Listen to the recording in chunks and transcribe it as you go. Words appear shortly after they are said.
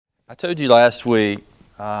I told you last week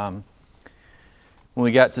when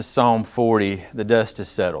we got to Psalm 40, the dust has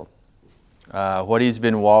settled. What he's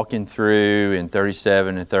been walking through in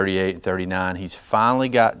 37 and 38 and 39, he's finally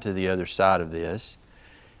got to the other side of this.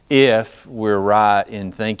 If we're right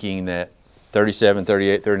in thinking that 37,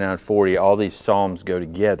 38, 39, 40, all these Psalms go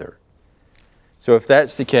together. So if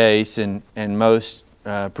that's the case, and most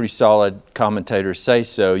pretty solid commentators say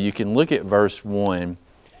so, you can look at verse 1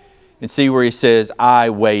 and see where he says, I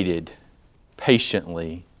waited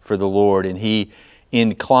patiently for the Lord. And he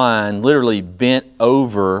inclined, literally bent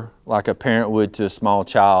over like a parent would to a small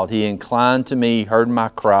child. He inclined to me, heard my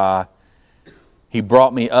cry. He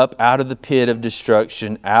brought me up out of the pit of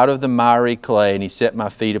destruction, out of the miry clay, and He set my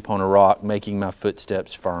feet upon a rock, making my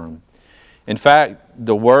footsteps firm. In fact,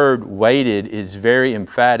 the word waited is very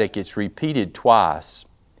emphatic. It's repeated twice.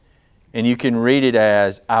 And you can read it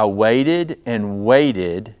as, I waited and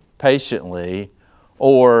waited patiently,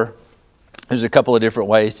 or there's a couple of different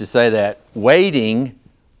ways to say that. Waiting,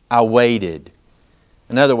 I waited.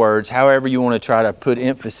 In other words, however you want to try to put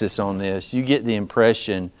emphasis on this, you get the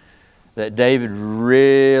impression that David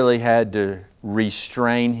really had to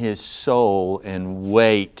restrain his soul and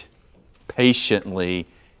wait patiently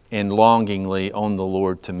and longingly on the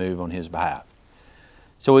Lord to move on his behalf.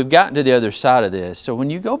 So we've gotten to the other side of this. So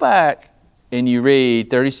when you go back and you read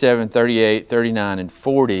 37, 38, 39, and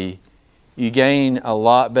 40, you gain a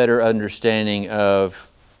lot better understanding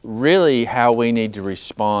of really how we need to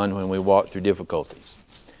respond when we walk through difficulties.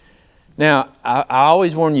 Now, I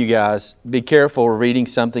always warn you guys, be careful reading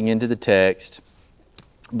something into the text.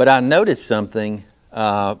 But I noticed something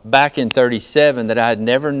back in 37 that I had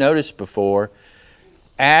never noticed before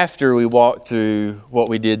after we walked through what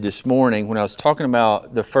we did this morning, when I was talking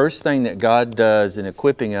about the first thing that God does in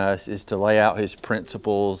equipping us is to lay out His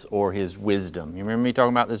principles or His wisdom. You remember me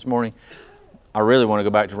talking about this morning? I really want to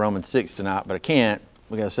go back to Romans 6 tonight, but I can't.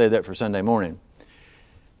 We've got to save that for Sunday morning.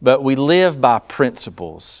 But we live by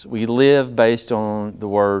principles. We live based on the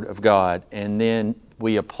Word of God, and then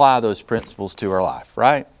we apply those principles to our life,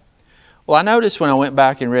 right? Well, I noticed when I went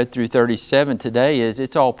back and read through 37 today is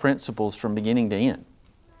it's all principles from beginning to end.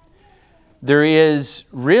 There is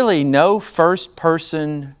really no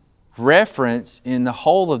first-person reference in the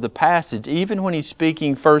whole of the passage. Even when he's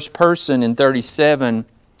speaking first person in 37,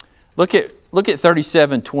 look at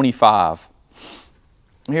 37:25.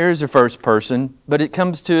 Here's the first person, but it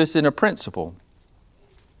comes to us in a principle.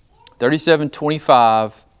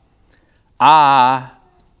 37:25, I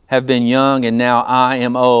have been young and now I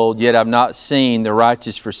am old, yet I've not seen the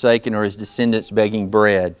righteous forsaken or his descendants begging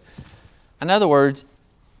bread. In other words,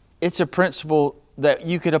 it's a principle that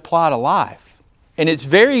you could apply to life. And it's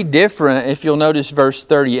very different if you'll notice verse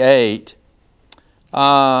 38.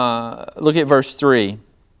 Look at verse 3.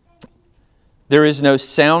 There is no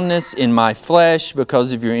soundness in my flesh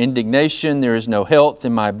because of your indignation. There is no health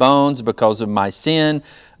in my bones because of my sin.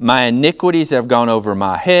 My iniquities have gone over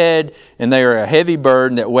my head, and they are a heavy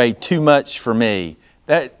burden that weigh too much for me.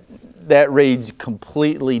 That reads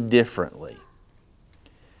completely differently.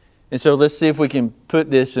 And so let's see if we can put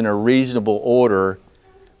this in a reasonable order.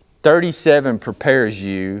 37 prepares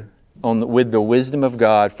you with the wisdom of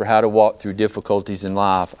God for how to walk through difficulties in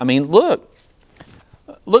life. I mean, look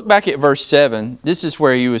back at verse 7. This is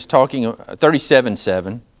where he was talking,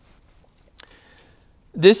 37:7.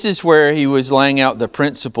 This is where he was laying out the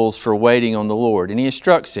principles for waiting on the Lord. And he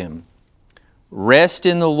instructs him, rest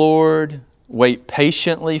in the Lord, wait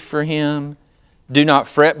patiently for Him. Do not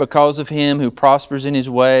fret because of him who prospers in his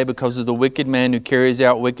way, because of the wicked man who carries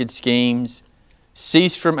out wicked schemes.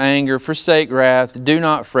 Cease from anger, forsake wrath. Do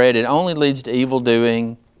not fret, it only leads to evil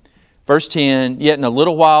doing. Verse 10, yet in a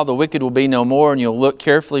little while the wicked will be no more, and you'll look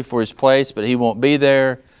carefully for his place, but he won't be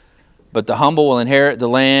there. But the humble will inherit the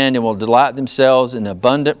land and will delight themselves in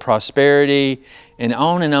abundant prosperity. And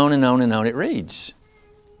on and on and on and on it reads.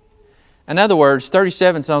 In other words,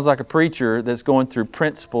 37 sounds like a preacher that's going through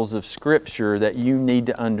principles of Scripture that you need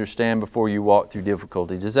to understand before you walk through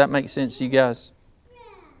difficulty. Does that make sense to you guys?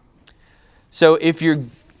 So if you're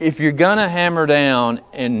going to hammer down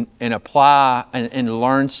and apply and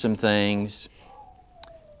learn some things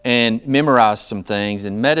and memorize some things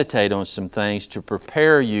and meditate on some things to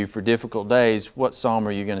prepare you for difficult days, what psalm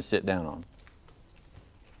are you going to sit down on?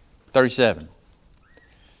 37.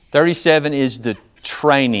 37 is the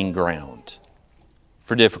training ground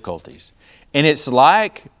for difficulties. And it's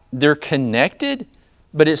like they're connected,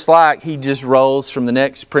 but it's like he just rolls from the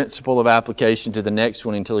next principle of application to the next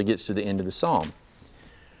one until he gets to the end of the psalm.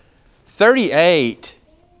 38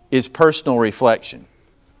 is personal reflection.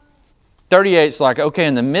 38 is like, okay,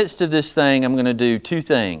 in the midst of this thing, I'm going to do two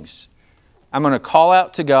things. I'm going to call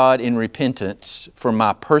out to God in repentance for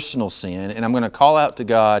my personal sin, and I'm going to call out to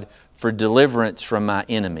God for deliverance from my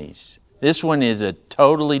enemies. This one is a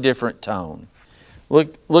totally different tone.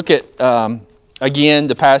 Look at, again,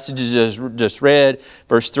 the passages just read.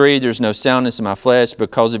 Verse 3, there's no soundness in my flesh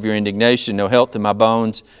because of your indignation, no health in my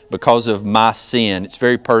bones because of my sin. It's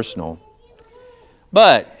very personal.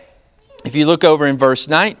 But if you look over in verse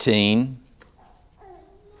 19,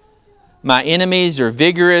 my enemies are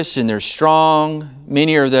vigorous and they're strong.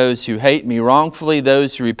 Many are those who hate me wrongfully,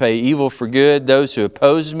 those who repay evil for good, those who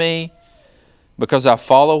oppose me because I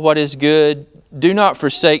follow what is good. Do not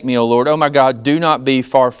forsake me, O Lord. Oh my God, do not be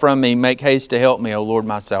far from me. Make haste to help me, O Lord,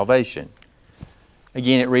 my salvation.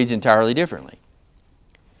 Again, it reads entirely differently.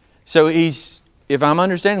 So if I'm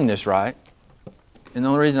understanding this right, and the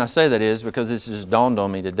only reason I say that is because this just dawned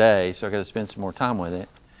on me today, so I've got to spend some more time with it.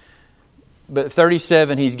 But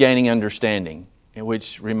 37, he's gaining understanding,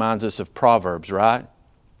 which reminds us of Proverbs, right?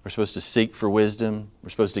 We're supposed to seek for wisdom. We're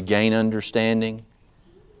supposed to gain understanding.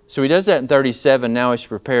 So he does that in 37. Now he's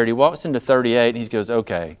prepared. He walks into 38 and he goes,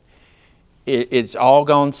 okay, it's all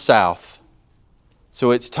gone south.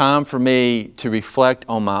 So it's time for me to reflect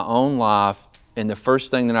on my own life. And the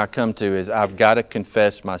first thing that I come to is I've got to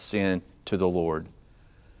confess my sin to the Lord.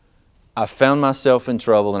 I found myself in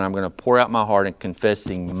trouble and I'm going to pour out my heart in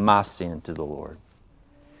confessing my sin to the Lord.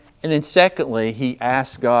 And then secondly, he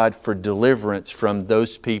asks God for deliverance from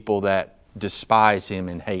those people that despise him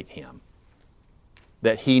and hate him,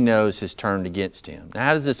 that he knows has turned against him. Now,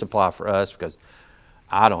 how does this apply for us? Because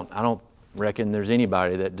I don't reckon there's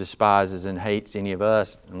anybody that despises and hates any of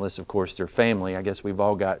us, unless, of course, they're family. I guess we've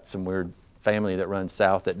all got some weird family that runs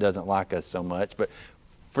south that doesn't like us so much. But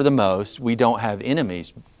for the most, we don't have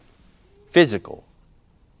enemies physical,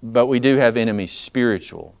 but we do have enemies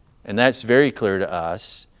spiritual. And that's very clear to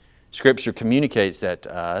us. Scripture communicates that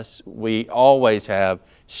to us. We always have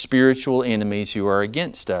spiritual enemies who are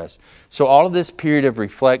against us. So all of this period of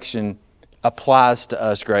reflection applies to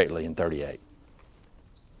us greatly in 38.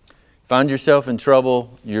 Find yourself in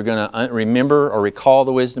trouble, you're going to remember or recall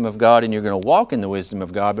the wisdom of God, and you're going to walk in the wisdom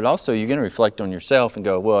of God, but also you're going to reflect on yourself and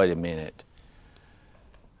go, wait a minute.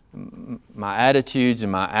 My attitudes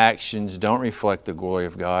and my actions don't reflect the glory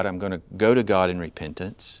of God. I'm going to go to God in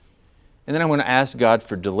repentance. And then I'm going to ask God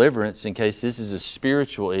for deliverance in case this is a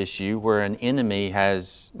spiritual issue where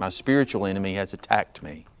my spiritual enemy has attacked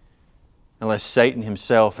me. Unless Satan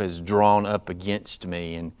himself has drawn up against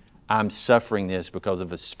me and I'm suffering this because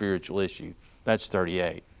of a spiritual issue. That's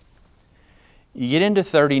 38. You get into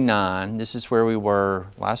 39. This is where we were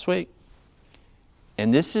last week.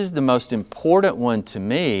 And this is the most important one to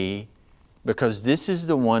me because this is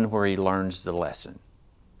the one where he learns the lesson.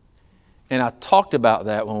 And I talked about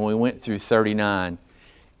that when we went through 39.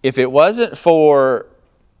 If it wasn't for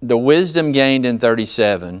the wisdom gained in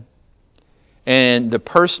 37 and the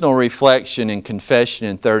personal reflection and confession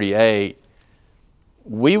in 38,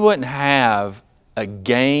 we wouldn't have a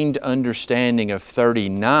gained understanding of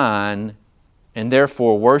 39, and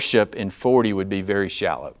therefore worship in 40 would be very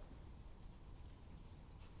shallow.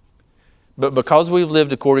 But because we've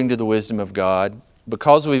lived according to the wisdom of God,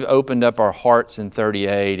 because we've opened up our hearts in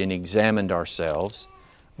 38 and examined ourselves,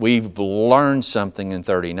 we've learned something in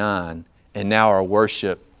 39, and now our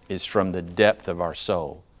worship is from the depth of our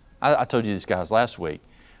soul. I told you this, guys, last week.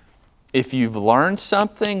 If you've learned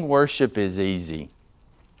something, worship is easy.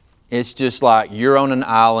 It's just like you're on an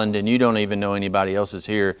island and you don't even know anybody else is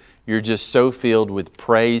here. You're just so filled with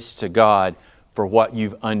praise to God for what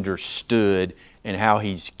you've understood and how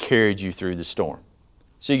He's carried you through the storm.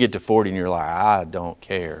 So you get to 40 and you're like, I don't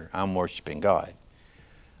care. I'm worshiping God.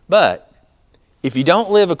 But if you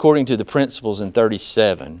don't live according to the principles in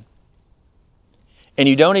 37, and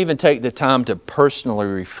you don't even take the time to personally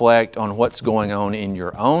reflect on what's going on in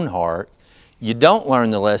your own heart, you don't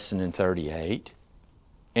learn the lesson in 38,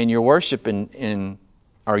 and your worship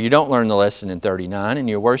or you don't learn the lesson in 39, and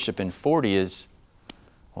your worship in 40 is,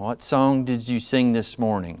 what song did you sing this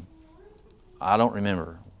morning? I don't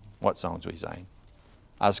remember what songs we sang.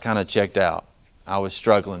 I was kind of checked out. I was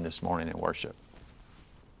struggling this morning in worship.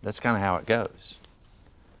 That's kind of how it goes.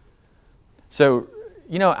 So,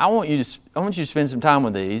 I want you to spend some time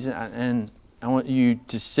with these, and I want you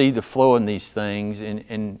to see the flow in these things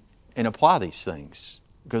and apply these things,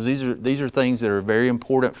 because these are things that are very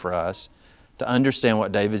important for us to understand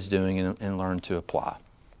what David's doing and learn to apply.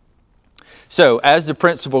 So, as the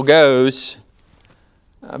principle goes,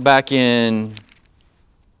 back in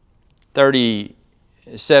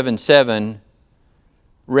 37:7,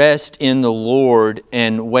 rest in the Lord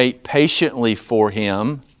and wait patiently for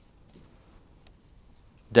Him.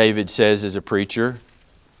 David says as a preacher,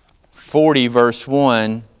 40 verse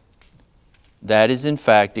 1, that is in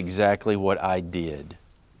fact exactly what I did.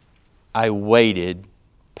 I waited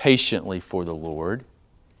patiently for the Lord,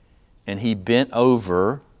 and He bent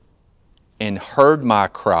over and heard my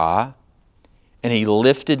cry, and He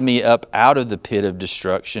lifted me up out of the pit of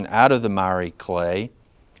destruction, out of the miry clay,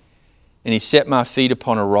 and He set my feet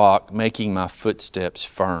upon a rock, making my footsteps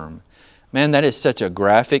firm. Man, that is such a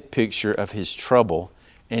graphic picture of His trouble,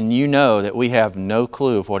 and you know that we have no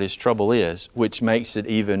clue of what His trouble is, which makes it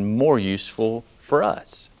even more useful for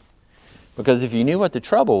us. Because if you knew what the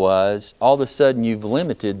trouble was, all of a sudden you've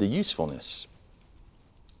limited the usefulness.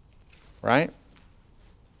 Right?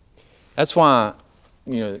 That's why,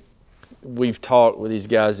 we've talked with these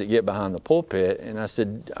guys that get behind the pulpit, and I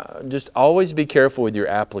said, just always be careful with your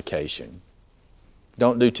application.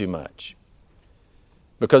 Don't do too much.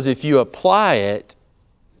 Because if you apply it,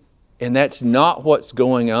 and that's not what's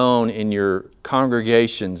going on in your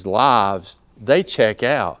congregation's lives, they check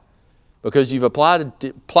out. Because you've applied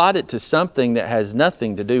it to something that has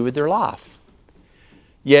nothing to do with their life.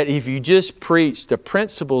 Yet if you just preach the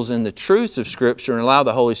principles and the truths of Scripture and allow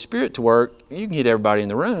the Holy Spirit to work, you can hit everybody in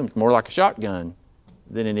the room. It's more like a shotgun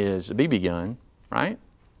than it is a BB gun, right?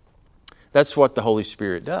 That's what the Holy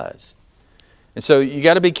Spirit does. And so you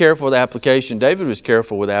got to be careful with application. David was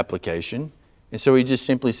careful with application. And so he just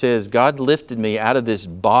simply says, God lifted me out of this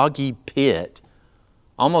boggy pit,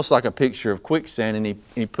 almost like a picture of quicksand, and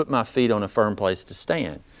he put my feet on a firm place to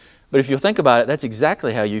stand. But if you think about it, that's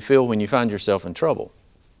exactly how you feel when you find yourself in trouble.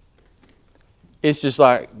 It's just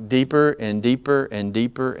like deeper and deeper and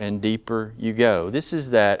deeper and deeper you go. This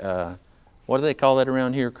is that, what do they call that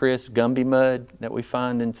around here, Chris? Gumby mud that we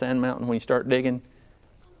find in Sand Mountain when you start digging.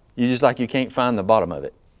 You just like you can't find the bottom of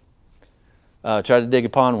it. Tried to dig a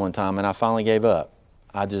pond one time and I finally gave up.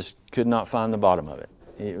 I just could not find the bottom of it.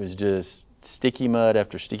 It was just sticky mud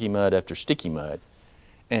after sticky mud after sticky mud.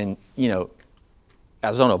 And, I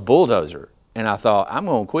was on a bulldozer and I thought, I'm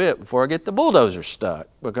going to quit before I get the bulldozer stuck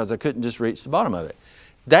because I couldn't just reach the bottom of it.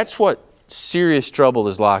 That's what serious trouble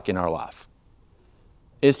is like in our life.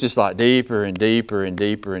 It's just like deeper and deeper and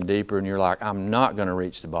deeper and deeper, and you're like, I'm not going to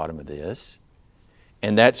reach the bottom of this.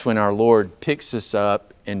 And that's when our Lord picks us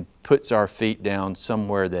up and puts our feet down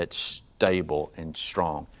somewhere that's stable and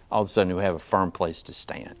strong. All of a sudden we have a firm place to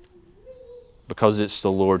stand because it's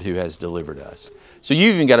the Lord who has delivered us. So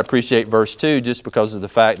you even got to appreciate verse 2 just because of the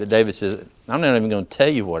fact that David says, I'm not even going to tell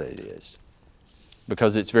you what it is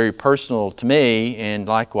because it's very personal to me, and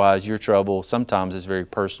likewise your trouble sometimes is very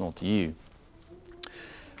personal to you.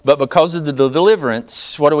 But because of the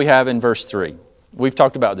deliverance, what do we have in verse 3? We've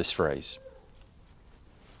talked about this phrase.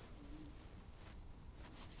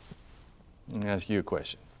 Let me ask you a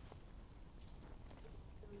question.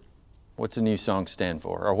 What's a new song stand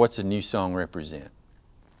for? Or what's a new song represent?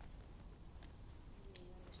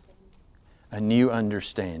 A new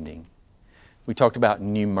understanding. We talked about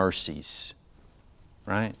new mercies,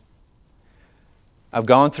 right? I've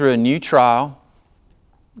gone through a new trial.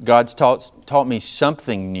 God's taught me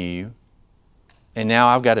something new, and now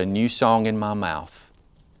I've got a new song in my mouth.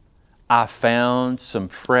 I found some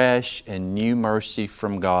fresh and new mercy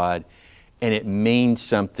from God, and it means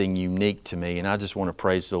something unique to me, and I just want to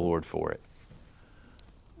praise the Lord for it.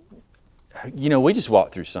 We just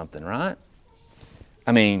walked through something, right?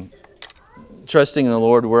 I mean, trusting in the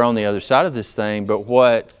Lord, we're on the other side of this thing, but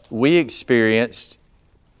what we experienced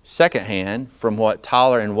secondhand from what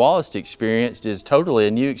Tyler and Wallace experienced is totally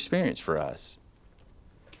a new experience for us.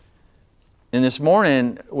 And this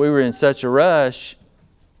morning, we were in such a rush,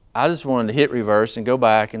 I just wanted to hit reverse and go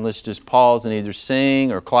back and let's just pause and either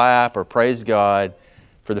sing or clap or praise God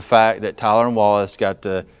for the fact that Tyler and Wallace got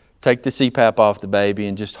to take the CPAP off the baby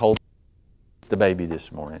and just hold the baby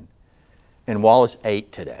this morning. And Wallace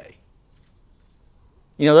ate today.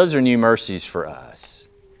 Those are new mercies for us.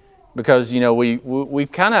 Because,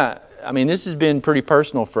 we've kind of, this has been pretty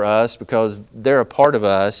personal for us because they're a part of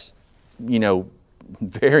us,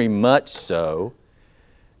 very much so.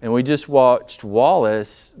 And we just watched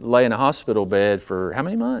Wallace lay in a hospital bed for how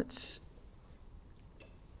many months?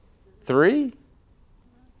 3?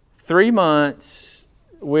 3 months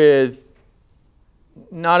with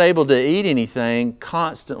not able to eat anything,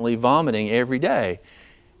 constantly vomiting every day.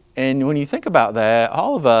 And when you think about that,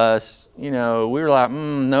 all of us, we were like,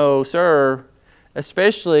 no, sir.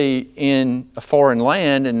 Especially in a foreign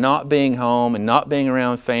land and not being home and not being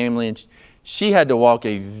around family. And she had to walk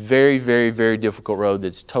a very, very, very difficult road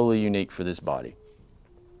that's totally unique for this body.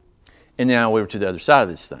 And now we were to the other side of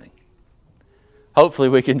this thing. Hopefully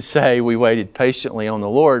we can say we waited patiently on the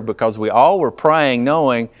Lord because we all were praying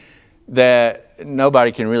knowing that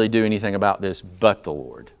nobody can really do anything about this but the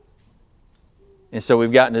Lord. And so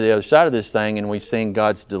we've gotten to the other side of this thing, and we've seen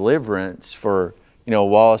God's deliverance for,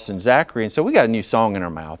 Wallace and Zachary. And so we got a new song in our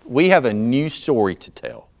mouth. We have a new story to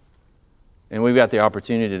tell. And we've got the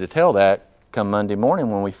opportunity to tell that come Monday morning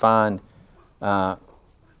when we find an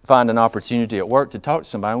opportunity at work to talk to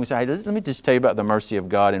somebody. And we say, hey, let me just tell you about the mercy of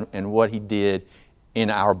God and what He did in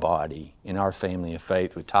our body, in our family of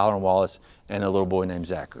faith with Tyler and Wallace and a little boy named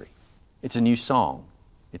Zachary. It's a new song.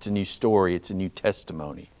 It's a new story. It's a new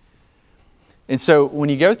testimony. And so when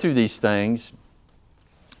you go through these things,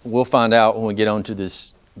 we'll find out when we get on through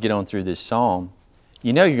this psalm,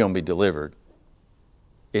 you're going to be delivered.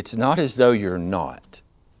 It's not as though you're not.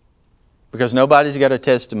 Because nobody's got a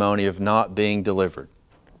testimony of not being delivered.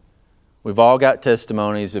 We've all got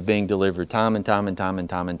testimonies of being delivered time and time and time and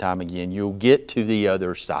time and time again. You'll get to the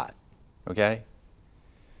other side. Okay?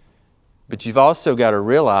 But you've also got to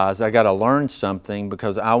realize I got to learn something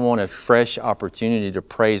because I want a fresh opportunity to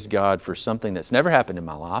praise God for something that's never happened in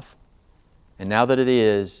my life. And now that it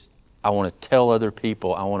is, I want to tell other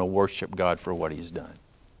people I want to worship God for what He's done.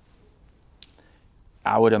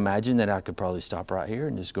 I would imagine that I could probably stop right here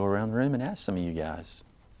and just go around the room and ask some of you guys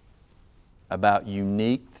about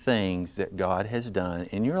unique things that God has done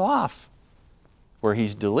in your life where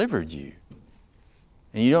He's delivered you.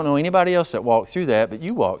 And you don't know anybody else that walked through that, but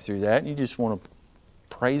you walked through that and you just want to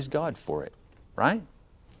praise God for it, right?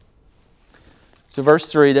 So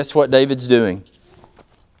verse 3, that's what David's doing.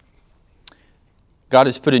 God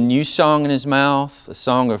has put a new song in his mouth, a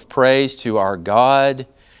song of praise to our God.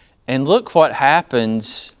 And look what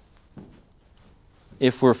happens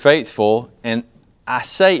if we're faithful. And I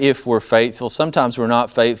say if we're faithful. Sometimes we're not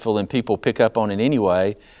faithful and people pick up on it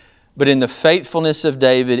anyway. But in the faithfulness of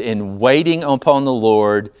David in waiting upon the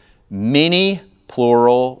Lord, many,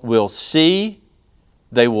 plural, will see,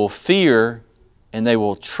 they will fear, and they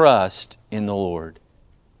will trust in the Lord.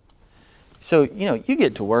 So, you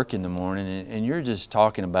get to work in the morning and you're just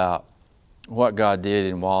talking about what God did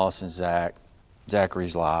in Wallace and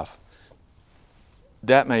Zachary's life.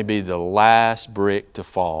 That may be the last brick to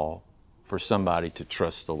fall for somebody to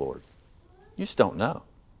trust the Lord. You just don't know.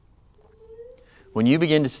 When you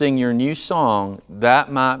begin to sing your new song,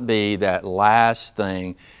 that might be that last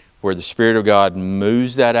thing where the Spirit of God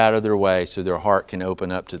moves that out of their way so their heart can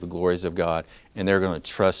open up to the glories of God and they're going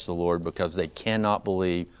to trust the Lord because they cannot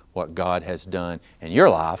believe what God has done in your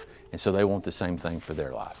life, and so they want the same thing for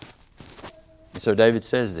their life. And so David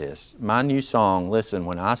says this, my new song, listen,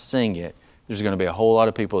 when I sing it, there's going to be a whole lot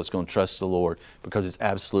of people that's going to trust the Lord because it's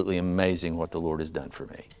absolutely amazing what the Lord has done for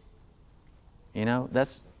me.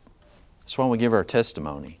 That's why we give our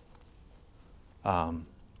testimony. It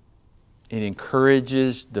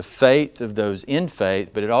encourages the faith of those in faith,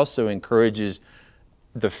 but it also encourages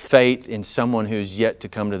the faith in someone who's yet to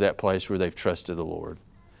come to that place where they've trusted the Lord.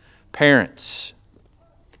 Parents,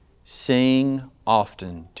 sing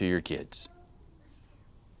often to your kids.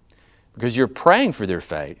 Because you're praying for their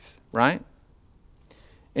faith, right?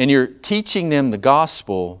 And you're teaching them the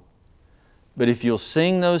gospel, but if you'll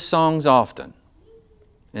sing those songs often,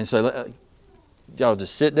 and so y'all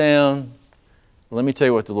just sit down, let me tell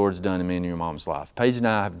you what the Lord's done in me and your mom's life. Paige and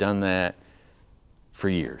I have done that for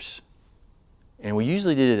years. And we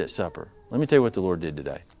usually did it at supper. Let me tell you what the Lord did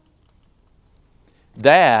today.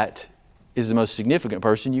 That is the most significant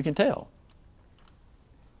person you can tell.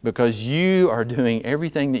 Because you are doing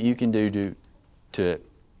everything that you can do to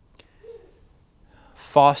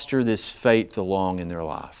foster this faith along in their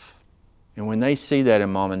life. And when they see that in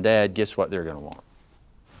mom and dad, guess what they're going to want?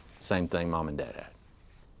 Same thing mom and dad had.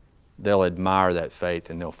 They'll admire that faith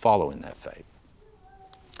and they'll follow in that faith.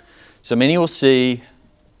 So many will see,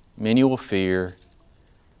 many will fear,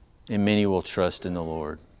 and many will trust in the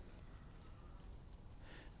Lord.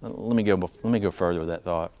 Let me go further with that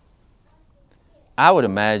thought. I would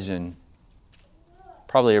imagine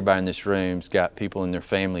probably everybody in this room's got people in their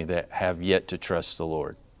family that have yet to trust the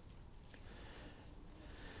Lord.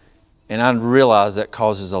 And I realize that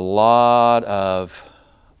causes a lot of,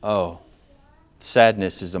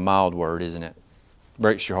 sadness is a mild word, isn't it?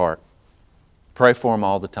 Breaks your heart. Pray for them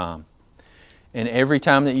all the time. And every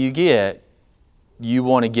time that you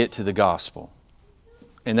want to get to the gospel.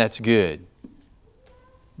 And that's good.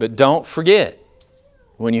 But don't forget,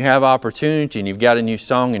 when you have opportunity and you've got a new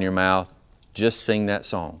song in your mouth, just sing that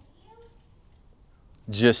song.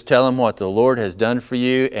 Just tell them what the Lord has done for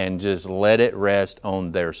you and just let it rest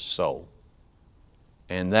on their soul.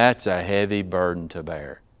 And that's a heavy burden to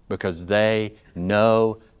bear because they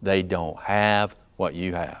know they don't have what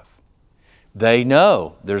you have. They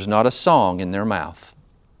know there's not a song in their mouth.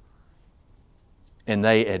 And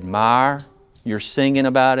they admire your singing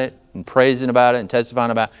about it. and praising about it and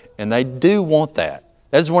testifying about it. And they do want that.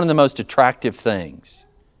 That's one of the most attractive things.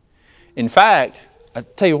 In fact, I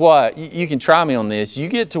tell you what, you can try me on this. You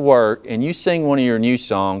get to work and you sing one of your new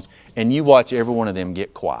songs and you watch every one of them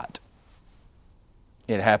get quiet.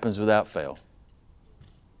 It happens without fail.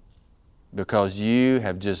 Because you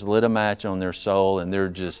have just lit a match on their soul and they're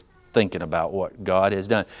just thinking about what God has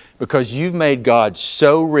done. Because you've made God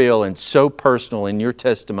so real and so personal in your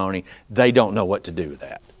testimony, they don't know what to do with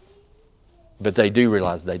that. But they do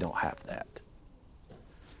realize they don't have that.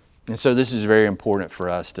 And so this is very important for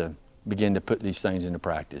us to begin to put these things into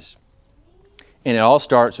practice. And it all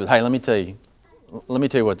starts with, hey, let me tell you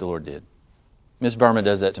what the Lord did. Miss Berman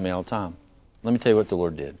does that to me all the time. Let me tell you what the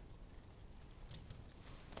Lord did.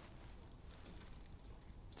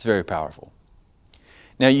 It's very powerful.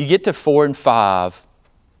 Now you get to 4 and 5,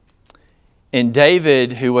 and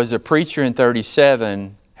David, who was a preacher in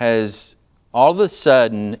 37, has all of a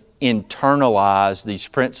sudden internalized these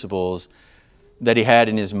principles that he had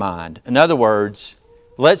in his mind. In other words,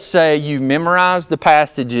 let's say you memorize the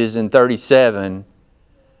passages in 37,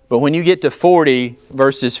 but when you get to 40,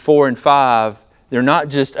 verses 4 and 5, they're not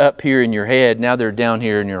just up here in your head, now they're down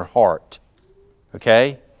here in your heart.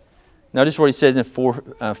 Okay? Notice what he says in 4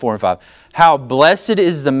 and 5. How blessed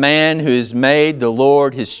is the man who has made the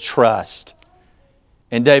Lord his trust.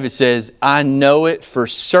 And David says, I know it for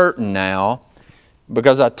certain now,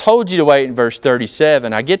 because I told you to wait in verse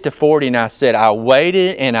 37. I get to 40 and I said, I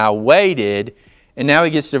waited and I waited. And now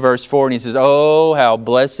he gets to verse 4 and he says, oh, how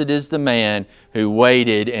blessed is the man who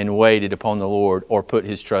waited and waited upon the Lord, or put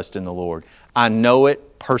his trust in the Lord. I know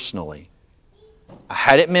it personally. I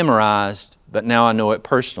had it memorized, but now I know it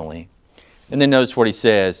personally. And then notice what he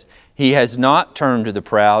says. He has not turned to the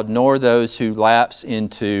proud, nor those who lapse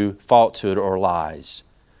into falsehood or lies.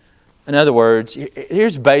 In other words,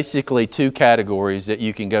 here's basically 2 categories that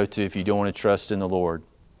you can go to if you don't want to trust in the Lord.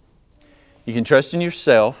 You can trust in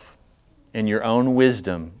yourself and your own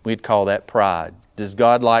wisdom. We'd call that pride. Does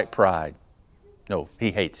God like pride? No,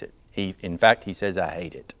 He hates it. In fact, He says, I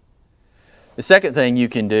hate it. The second thing you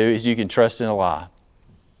can do is you can trust in a lie.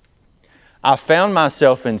 I found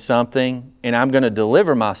myself in something and I'm going to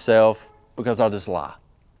deliver myself because I'll just lie.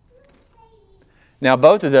 Now,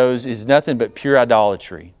 both of those is nothing but pure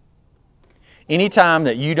idolatry. Anytime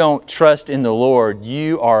that you don't trust in the Lord,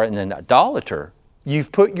 you are an idolater.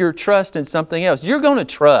 You've put your trust in something else. You're going to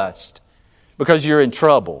trust because you're in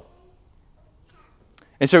trouble.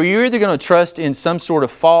 And so you're either going to trust in some sort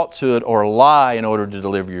of falsehood or lie in order to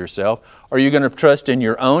deliver yourself, or you're going to trust in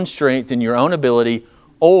your own strength and your own ability,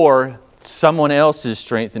 or someone else's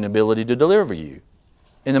strength and ability to deliver you.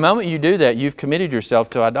 And the moment you do that, you've committed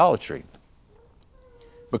yourself to idolatry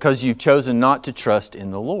because you've chosen not to trust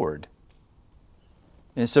in the Lord.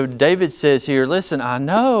 And so David says here, listen, I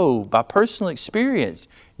know by personal experience,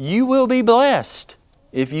 you will be blessed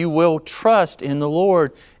if you will trust in the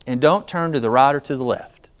Lord and don't turn to the right or to the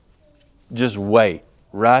left. Just wait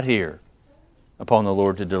right here upon the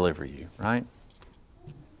Lord to deliver you, right?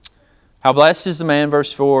 How blessed is the man,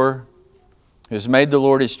 verse 4, who has made the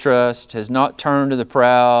Lord his trust, has not turned to the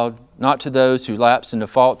proud, not to those who lapse into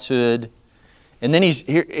falsehood. And then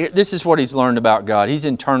this is what he's learned about God. He's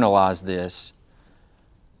internalized this.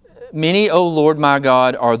 Many, O Lord my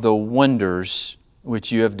God, are the wonders which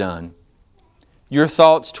you have done. Your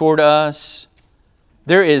thoughts toward us,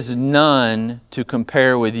 there is none to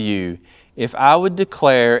compare with you. If I would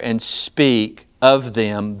declare and speak of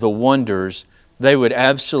them, the wonders, they would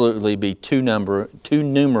absolutely be too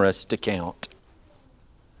numerous to count.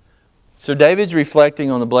 So David's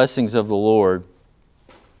reflecting on the blessings of the Lord,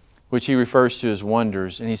 which he refers to as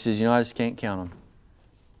wonders, and he says, I just can't count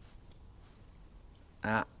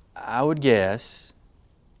them. I would guess,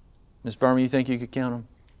 Miss Berman, you think you could count them?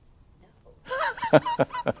 No.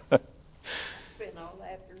 I spent all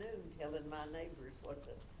afternoon telling my neighbors what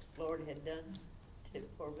the Lord had done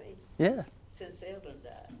for me. Yeah. Since Eldon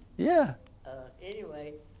died. Yeah.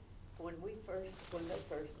 Anyway, when they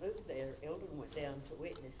first moved there, Eldon went down to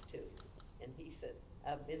witness to him, and he said,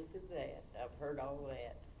 I've been through that. I've heard all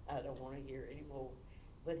that. I don't want to hear anymore.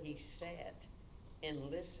 But he sat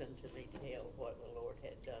and listened to me tell what the Lord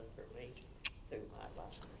had done for me through my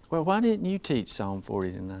life. Well, why didn't you teach Psalm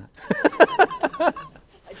 40 tonight? I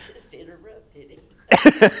just interrupted him.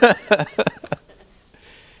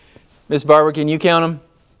 Miss Barbara, can you count them?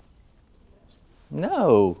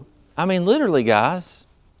 No. I mean, literally, guys.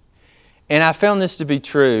 And I found this to be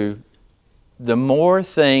true. The more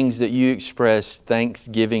things that you express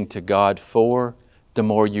thanksgiving to God for, the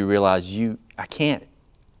more you realize I can't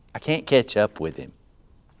catch up with Him.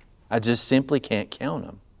 I just simply can't count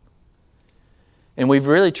them. And we've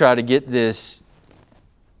really tried to get this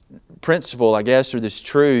principle, I guess, or this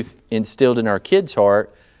truth instilled in our kids'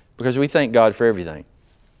 heart because we thank God for everything.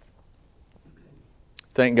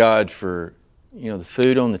 Thank God for, the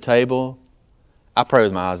food on the table. I pray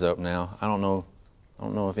with my eyes open now. I don't know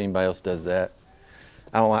if anybody else does that.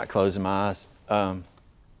 I don't like closing my eyes.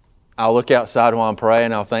 I'll look outside while I'm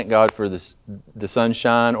praying. I'll thank God for the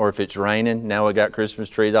sunshine, or if it's raining. Now we got Christmas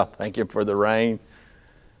trees. I'll thank Him for the rain.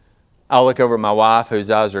 I'll look over at my wife whose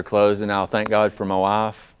eyes are closed, and I'll thank God for my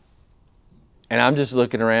wife. And I'm just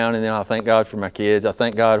looking around, and then I'll thank God for my kids. I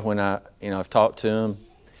thank God when I've talked to them.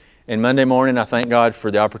 And Monday morning, I thank God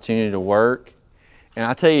for the opportunity to work. And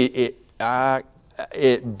I tell you,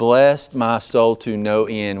 it blessed my soul to no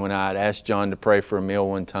end when I had asked John to pray for a meal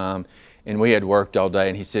one time, and we had worked all day,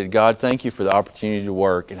 and he said, God, thank you for the opportunity to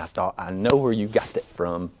work. And I thought, I know where you got that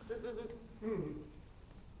from.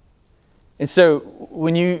 And so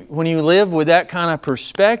when you live with that kind of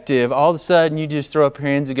perspective, all of a sudden you just throw up your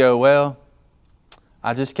hands and go, well,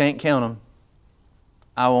 I just can't count them.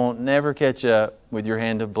 I won't never catch up with your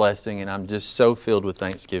hand of blessing, and I'm just so filled with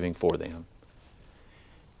thanksgiving for them.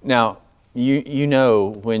 Now, you know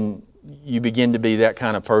when you begin to be that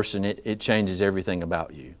kind of person, it changes everything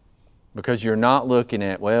about you. Because you're not looking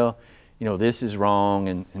at, well, this is wrong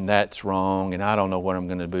and that's wrong, and I don't know what I'm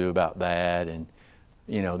going to do about that, and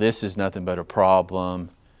this is nothing but a problem.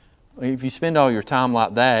 If you spend all your time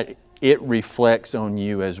like that, it reflects on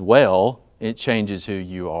you as well. It changes who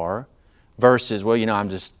you are. Versus, well,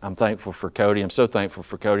 I'm thankful for Cody. I'm so thankful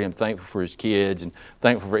for Cody. I'm thankful for his kids, and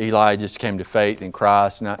thankful for Eli. Just came to faith in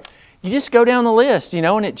Christ. And you just go down the list,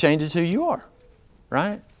 and it changes who you are,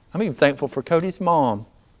 right? I'm even thankful for Cody's mom.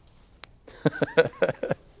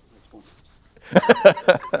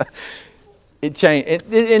 It changed,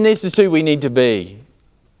 and this is who we need to be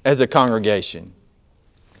as a congregation.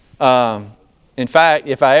 In fact,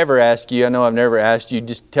 if I ever ask you, I know I've never asked you,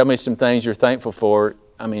 just tell me some things you're thankful for.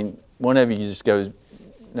 One of you just goes,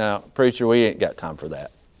 no, preacher, we ain't got time for that.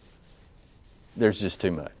 There's just too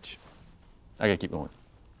much. I got to keep going.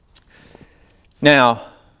 Now,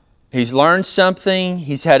 he's learned something.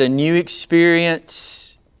 He's had a new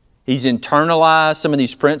experience. He's internalized some of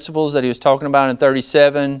these principles that he was talking about in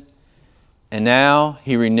 37. And now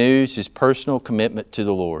he renews his personal commitment to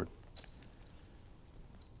the Lord.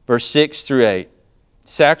 Verse 6 through 8.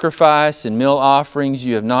 Sacrifice and meal offerings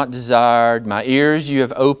you have not desired. My ears you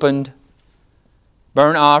have opened.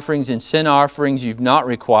 Burnt offerings and sin offerings you've not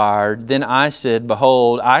required. Then I said,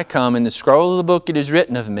 behold, I come. In the scroll of the book it is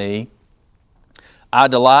written of me. I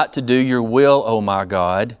delight to do your will, O my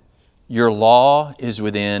God. Your law is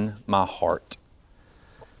within my heart.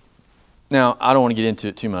 Now, I don't want to get into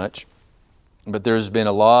it too much, but there's been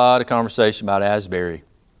a lot of conversation about Asbury.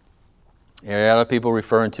 A lot of people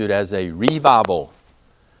referring to it as a revival.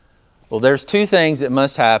 Well, there's two things that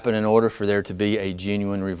must happen in order for there to be a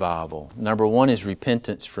genuine revival. Number one is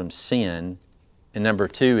repentance from sin, and number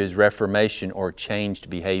two is reformation or changed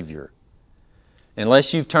behavior.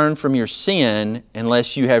 Unless you've turned from your sin,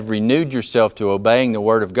 unless you have renewed yourself to obeying the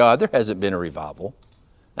Word of God, there hasn't been a revival.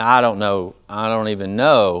 Now, I don't even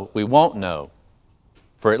know, we won't know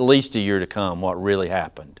for at least a year to come what really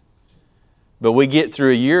happened. But we get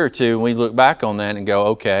through a year or two and we look back on that and go,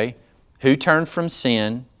 okay, who turned from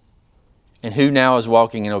sin? And who now is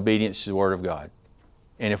walking in obedience to the Word of God?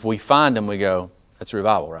 And if we find them, we go, that's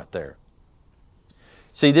revival right there.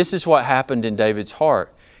 See, this is what happened in David's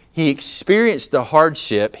heart. He experienced the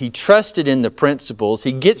hardship. He trusted in the principles.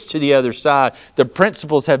 He gets to the other side. The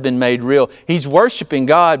principles have been made real. He's worshiping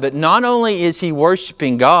God, but not only is he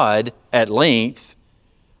worshiping God at length,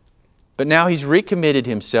 but now he's recommitted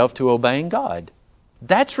himself to obeying God.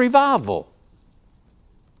 That's revival.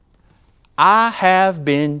 I have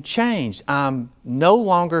been changed. I'm no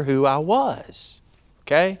longer who I was.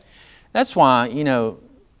 Okay? That's why,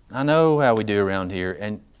 I know how we do around here.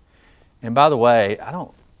 And by the way, I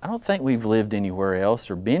don't think we've lived anywhere else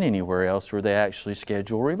or been anywhere else where they actually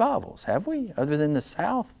schedule revivals. Have we? Other than the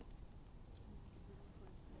South?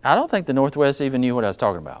 I don't think the Northwest even knew what I was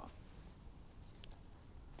talking about.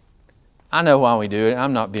 I know why we do it.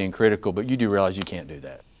 I'm not being critical, but you do realize you can't do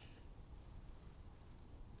that.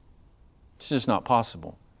 It's just not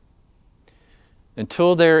possible.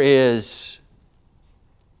 Until there is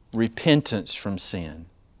repentance from sin.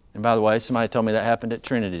 And by the way, somebody told me that happened at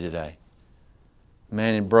Trinity today. A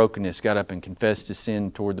man in brokenness got up and confessed his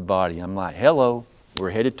sin toward the body. I'm like, hello, we're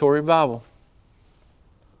headed toward revival.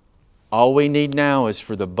 All we need now is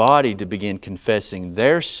for the body to begin confessing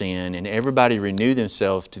their sin and everybody renew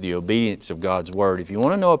themselves to the obedience of God's Word. If you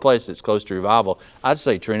want to know a place that's close to revival, I'd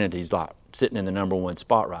say Trinity's like sitting in the number one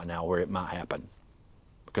spot right now where it might happen.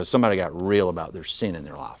 because somebody got real about their sin in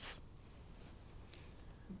their life.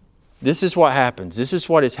 This is what happens. This is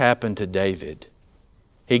what has happened to David.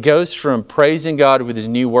 He goes from praising God with his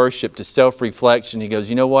new worship to self-reflection. He goes,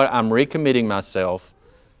 you know what? I'm recommitting myself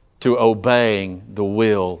to obeying the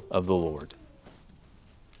will of the Lord.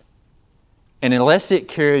 And unless it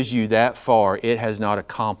carries you that far, it has not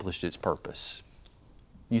accomplished its purpose.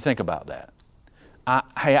 You think about that.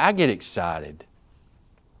 I get excited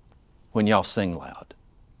when y'all sing loud.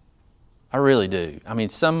 I really do. I mean,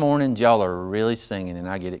 some mornings y'all are really singing and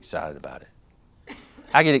I get excited about it.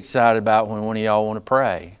 I get excited about when one of y'all want to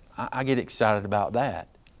pray. I get excited about that.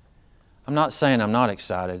 I'm not saying I'm not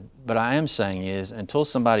excited, but I am saying is until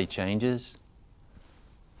somebody changes,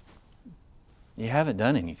 you haven't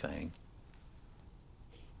done anything.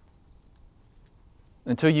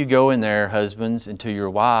 Until you go in there, husbands, and to your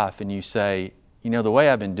wife and you say, you know, the way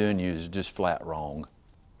I've been doing you is just flat wrong.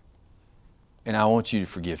 And I want you to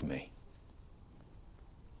forgive me.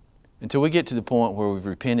 Until we get to the point where we've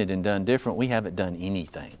repented and done different, we haven't done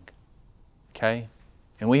anything. Okay?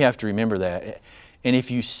 And we have to remember that. And if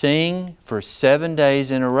you sing for 7 days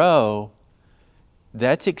in a row,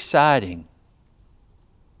 that's exciting.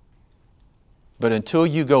 But until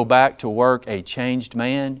you go back to work a changed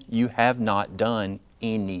man, you have not done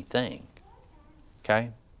anything. Okay?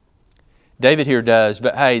 David here does,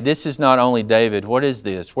 but hey, this is not only David. What is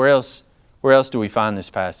this? Where else do we find this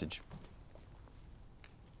passage?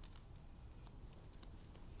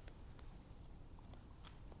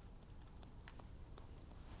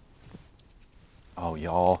 Oh,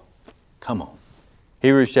 y'all, come on.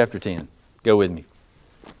 Hebrews chapter 10. Go with me.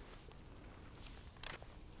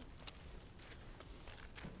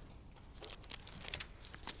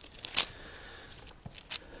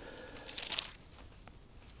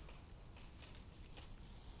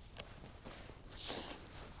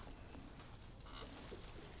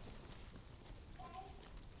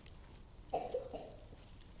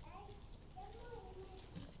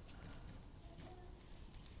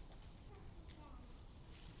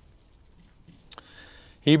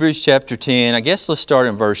 Hebrews chapter 10, I guess let's start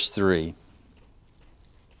in verse 3.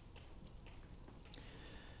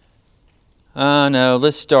 No,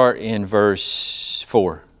 let's start in verse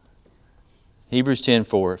 4. Hebrews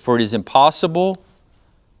 10:4. For it is impossible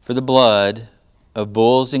for the blood of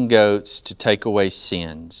bulls and goats to take away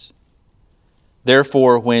sins.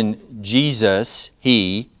 Therefore, when Jesus,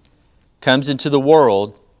 He, comes into the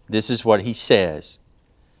world, this is what He says.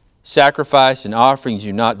 Sacrifice and offerings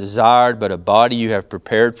you not desired, but a body you have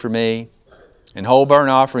prepared for me. And whole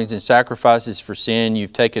burnt offerings and sacrifices for sin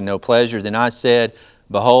you've taken no pleasure. Then I said,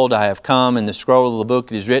 Behold, I have come, in the scroll of the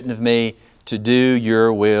book it is written of me, to do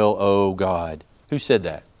your will, O God. Who said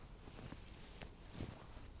that?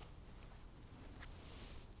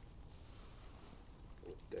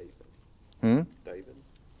 David. David.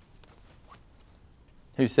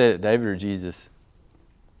 Who said it, David or Jesus?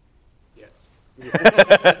 Yes.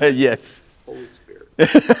 Yes. Holy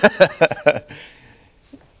Spirit.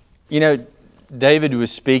 You know, David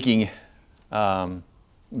was speaking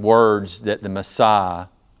words that the Messiah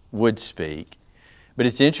would speak. But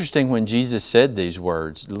it's interesting when Jesus said these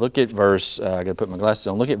words. Look at verse, I got to put my glasses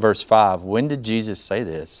on. Look at verse 5. When did Jesus say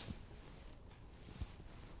this?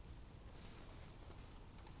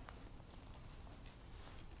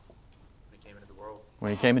 When He came into the world.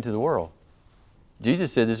 When He came into the world.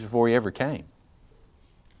 Jesus said this before He ever came.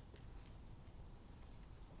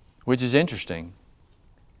 Which is interesting,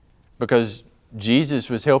 because Jesus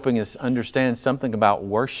was helping us understand something about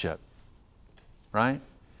worship, right?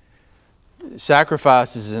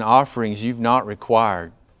 Sacrifices and offerings you've not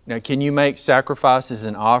required. Now, can you make sacrifices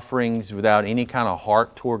and offerings without any kind of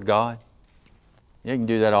heart toward God? You can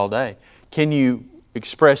do that all day. Can you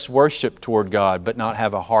express worship toward God but not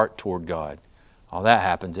have a heart toward God? All that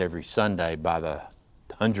happens every Sunday by the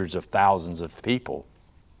hundreds of thousands of people.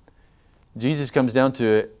 Jesus comes down to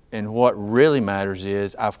it, and what really matters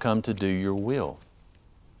is, I've come to do your will.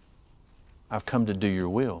 I've come to do your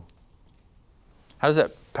will. How does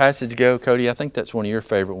that passage go, Cody? I think that's one of your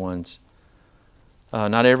favorite ones.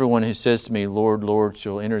 Not everyone who says to me, Lord, Lord,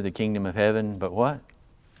 shall enter the kingdom of heaven, but what?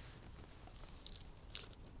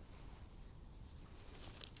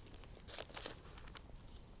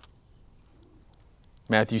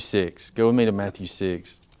 Matthew 6. Go with me to Matthew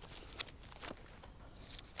 6.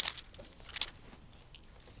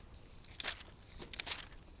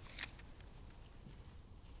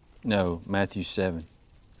 No, Matthew 7.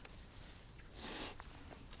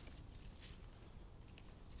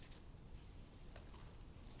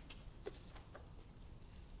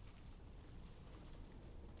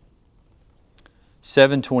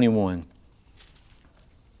 (7:21).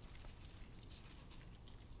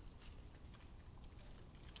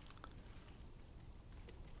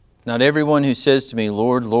 Not everyone who says to me,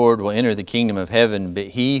 Lord, Lord, will enter the kingdom of heaven, but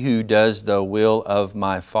he who does the will of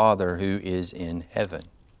my Father who is in heaven.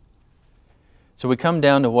 So we come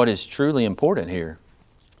down to what is truly important here.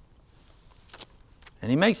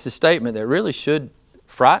 And he makes the statement that really should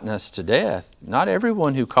frighten us to death. Not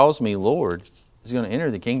everyone who calls me Lord is going to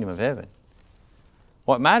enter the kingdom of heaven.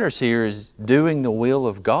 What matters here is doing the will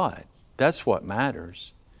of God. That's what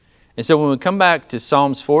matters. And so when we come back to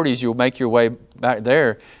Psalms 40, you'll make your way back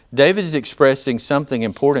there, David is expressing something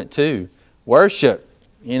important too. Worship,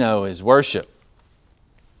 is worship.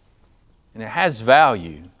 And it has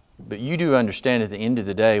value. But you do understand at the end of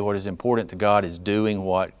the day, what is important to God is doing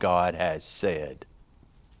what God has said.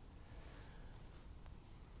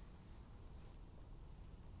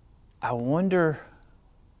 I wonder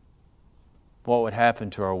what would happen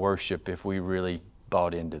to our worship if we really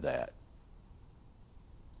bought into that.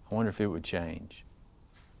 I wonder if it would change.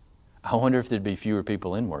 I wonder if there'd be fewer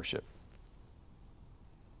people in worship.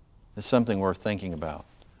 It's something worth thinking about.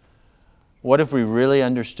 What if we really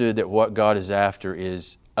understood that what God is after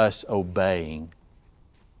is us obeying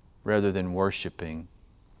rather than worshiping?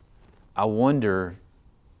 I wonder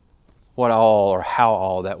what all or how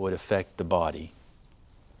all that would affect the body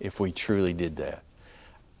if we truly did that.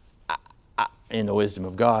 In the wisdom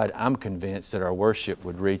of God, I'm convinced that our worship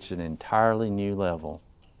would reach an entirely new level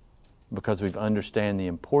because we've understand the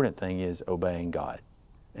important thing is obeying God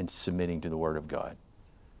and submitting to the Word of God.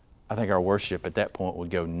 I think our worship at that point would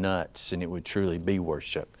go nuts and it would truly be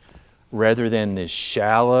worship. Rather than this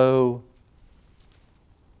shallow,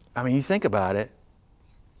 you think about it.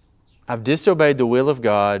 I've disobeyed the will of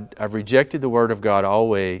God. I've rejected the Word of God all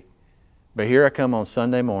week. But here I come on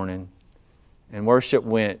Sunday morning and worship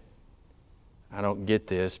went, I don't get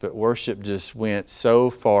this, but worship just went so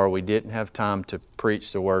far we didn't have time to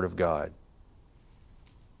preach the Word of God.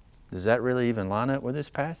 Does that really even line up with this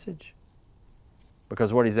passage?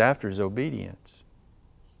 Because what he's after is obedience.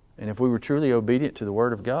 And if we were truly obedient to the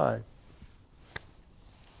Word of God,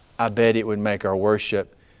 I bet it would make our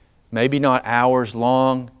worship maybe not hours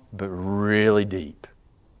long, but really deep.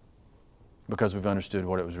 Because we've understood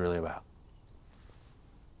what it was really about.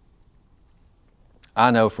 I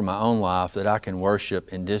know from my own life that I can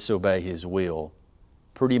worship and disobey His will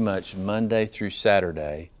pretty much Monday through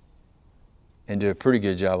Saturday and do a pretty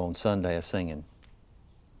good job on Sunday of singing.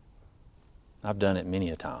 I've done it many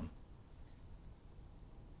a time.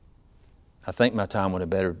 I think my time would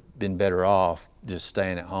have been better off just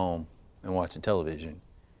staying at home and watching television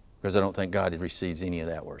because I don't think God receives any of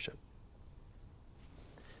that worship.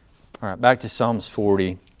 All right, back to Psalms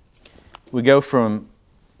 40. We go from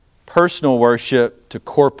personal worship to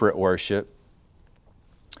corporate worship.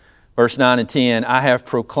 Verse 9 and 10, I have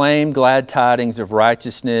proclaimed glad tidings of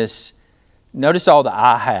righteousness. Notice all the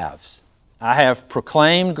I haves. I have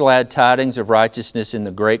proclaimed glad tidings of righteousness in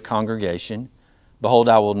the great congregation. Behold,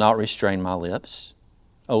 I will not restrain my lips.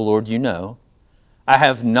 O Lord, you know. I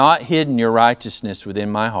have not hidden your righteousness within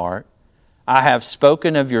my heart. I have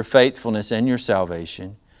spoken of your faithfulness and your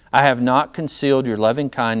salvation. I have not concealed your loving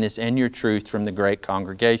kindness and your truth from the great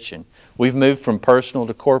congregation. We've moved from personal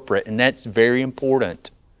to corporate, and that's very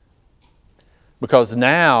important. Because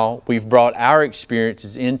now we've brought our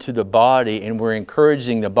experiences into the body and we're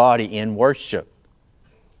encouraging the body in worship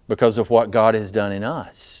because of what God has done in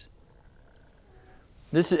us.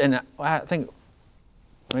 And I think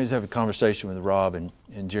I was having a conversation with Rob and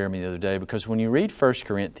Jeremy the other day because when you read 1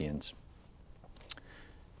 Corinthians,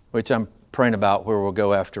 which I'm praying about where we'll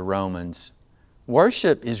go after Romans,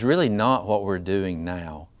 worship is really not what we're doing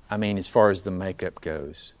now. As far as the makeup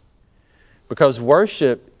goes. Because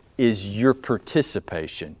worship is your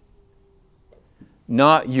participation,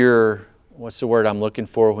 not your, what's the word I'm looking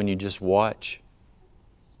for when you just watch?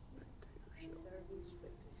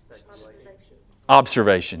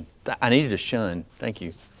 Observation. I needed a shun. Thank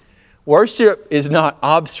you. Worship is not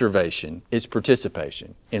observation, it's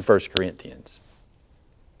participation in 1 Corinthians.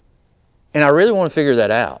 And I really want to figure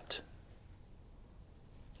that out.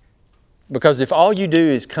 Because if all you do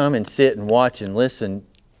is come and sit and watch and listen,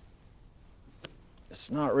 it's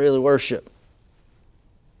not really worship.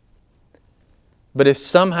 But if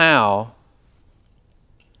somehow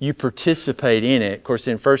you participate in it, of course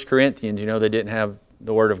in 1 Corinthians, they didn't have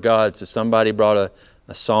the Word of God, so somebody brought a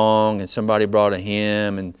song and somebody brought a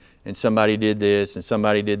hymn and somebody did this and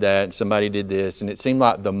somebody did that and somebody did this. And it seemed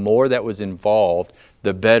like the more that was involved,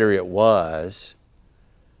 the better it was.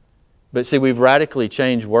 But see, we've radically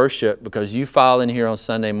changed worship because you file in here on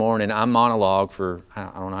Sunday morning. I monologue for, I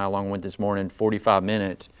don't know how long I went this morning, 45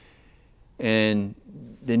 minutes. And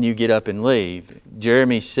then you get up and leave.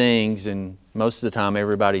 Jeremy sings, and most of the time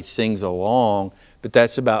everybody sings along. but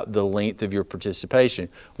that's about the length of your participation.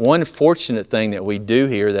 One fortunate thing that we do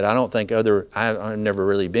here that I don't think I've never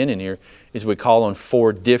really been in here, is we call on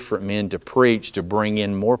 4 different men to preach to bring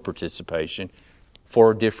in more participation,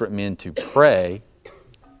 4 different men to pray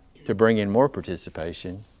to bring in more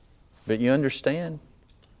participation. But you understand,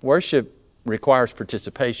 worship requires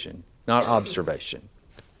participation, not observation.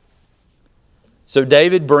 So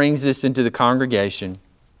David brings this into the congregation,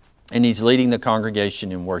 and he's leading the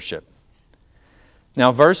congregation in worship.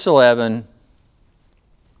 Now, verse 11,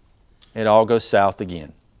 it all goes south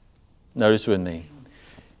again. Notice with me.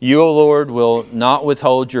 You, O Lord, will not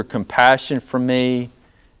withhold your compassion from me.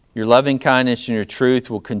 Your loving kindness and your truth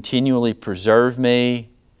will continually preserve me.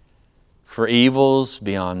 For evils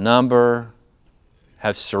beyond number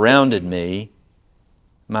have surrounded me.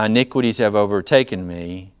 My iniquities have overtaken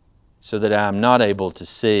me, so that I am not able to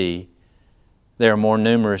see. They are more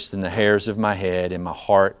numerous than the hairs of my head, and my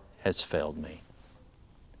heart has failed me.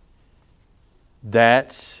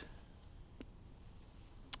 That's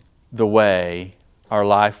the way our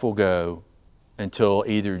life will go until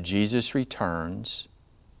either Jesus returns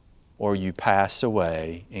or you pass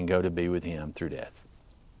away and go to be with Him through death.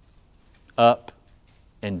 Up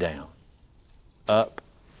and down. Up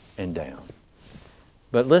and down.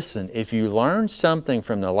 But listen, if you learn something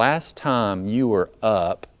from the last time you were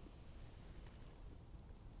up,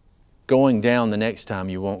 going down the next time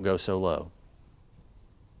you won't go so low.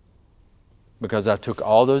 Because I took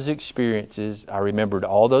all those experiences, I remembered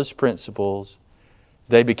all those principles,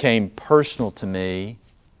 they became personal to me,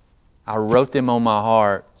 I wrote them on my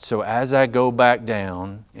heart, so as I go back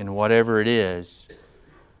down in whatever it is,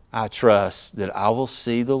 I trust that I will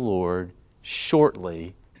see the Lord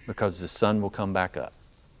shortly because the sun will come back up.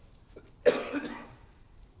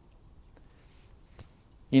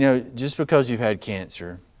 You know, just because you've had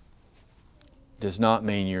cancer does not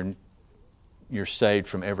mean you're saved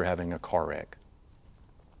from ever having a car wreck.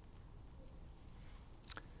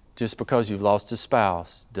 Just because you've lost a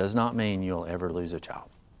spouse does not mean you'll ever lose a child.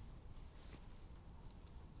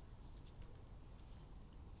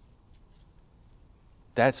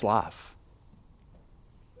 That's life.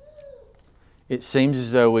 It seems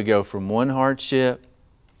as though we go from one hardship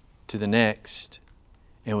to the next,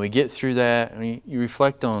 and we get through that. I mean, you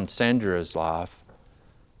reflect on Sandra's life,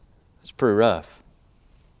 it's pretty rough.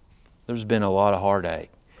 There's been a lot of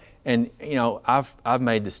heartache. And, you know, I've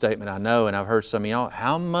made the statement, I know, and I've heard some of y'all,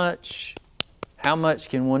 how much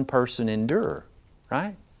can one person endure,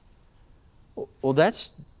 right? Well, that's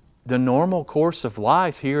the normal course of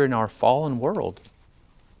life here in our fallen world.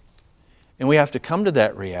 And we have to come to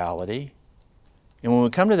that reality. And when we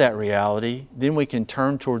come to that reality, then we can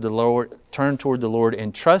turn toward the Lord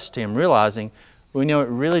and trust Him, realizing we know it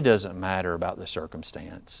really doesn't matter about the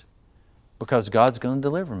circumstance because God's going to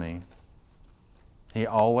deliver me. He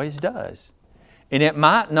always does. And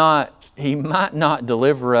He might not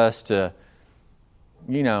deliver us to,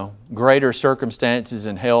 you know, greater circumstances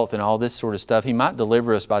and health and all this sort of stuff. He might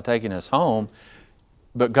deliver us by taking us home,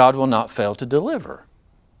 but God will not fail to deliver.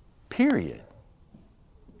 Period.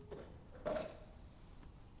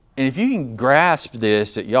 And if you can grasp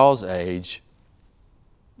this at y'all's age,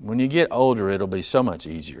 when you get older, it'll be so much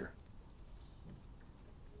easier.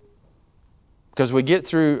 Because we get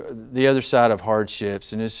through the other side of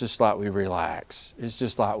hardships and it's just like we relax. It's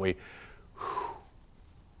just like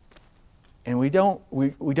and we don't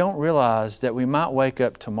realize that we might wake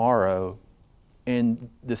up tomorrow and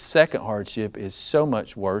the second hardship is so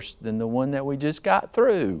much worse than the one that we just got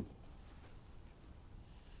through.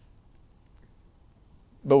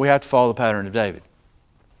 But we have to follow the pattern of David.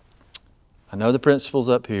 I know the principles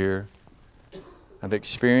up here. I've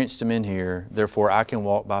experienced them in here. Therefore, I can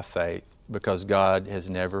walk by faith because God has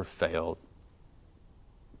never failed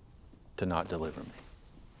to not deliver me.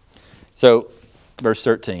 So, verse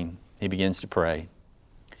 13, he begins to pray.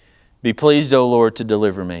 Be pleased, O Lord, to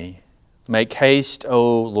deliver me. Make haste,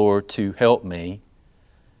 O Lord, to help me.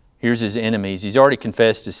 Here's his enemies. He's already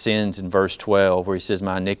confessed his sins in verse 12 where he says,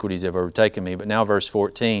 my iniquities have overtaken me. But now verse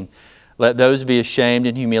 14, let those be ashamed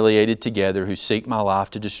and humiliated together who seek my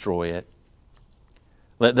life to destroy it.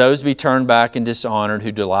 Let those be turned back and dishonored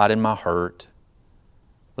who delight in my hurt.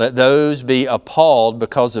 Let those be appalled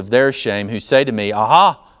because of their shame who say to me,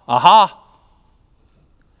 aha, aha.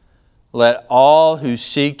 Let all who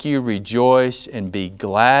seek you rejoice and be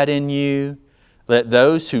glad in you. Let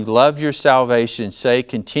those who love your salvation say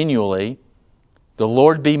continually, the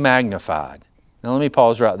Lord be magnified. Now let me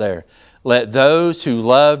pause right there. Let those who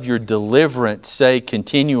love your deliverance say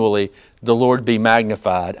continually, the Lord be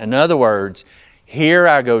magnified. In other words, here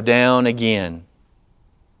I go down again.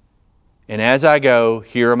 And as I go,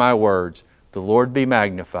 here are my words. the Lord be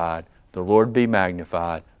magnified, the Lord be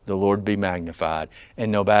magnified, the Lord be magnified.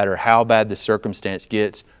 And no matter how bad the circumstance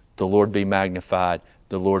gets, the Lord be magnified,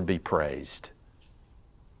 the Lord be praised.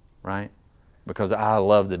 Right? Because I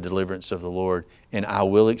love the deliverance of the Lord, and I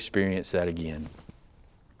will experience that again.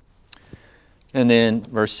 And then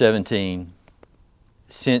verse 17,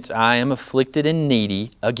 since I am afflicted and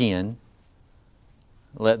needy again,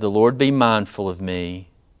 let the Lord be mindful of me.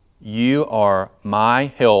 You are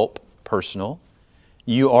my help, personal.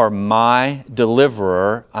 You are my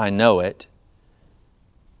deliverer, I know it.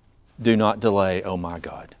 Do not delay, oh my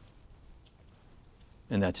God.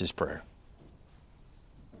 And that's his prayer.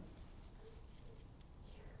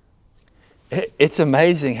 It's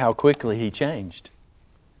amazing how quickly he changed.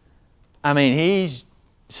 I mean, he's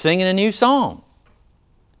singing a new song.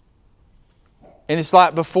 And it's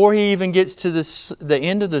like before he even gets to the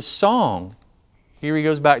end of the song, here he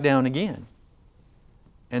goes back down again.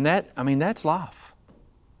 And that's life.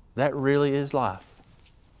 That really is life.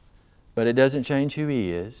 But it doesn't change who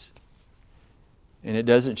he is. And it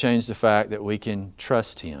doesn't change the fact that we can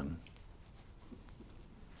trust him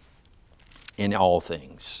in all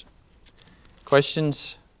things.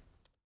 Questions?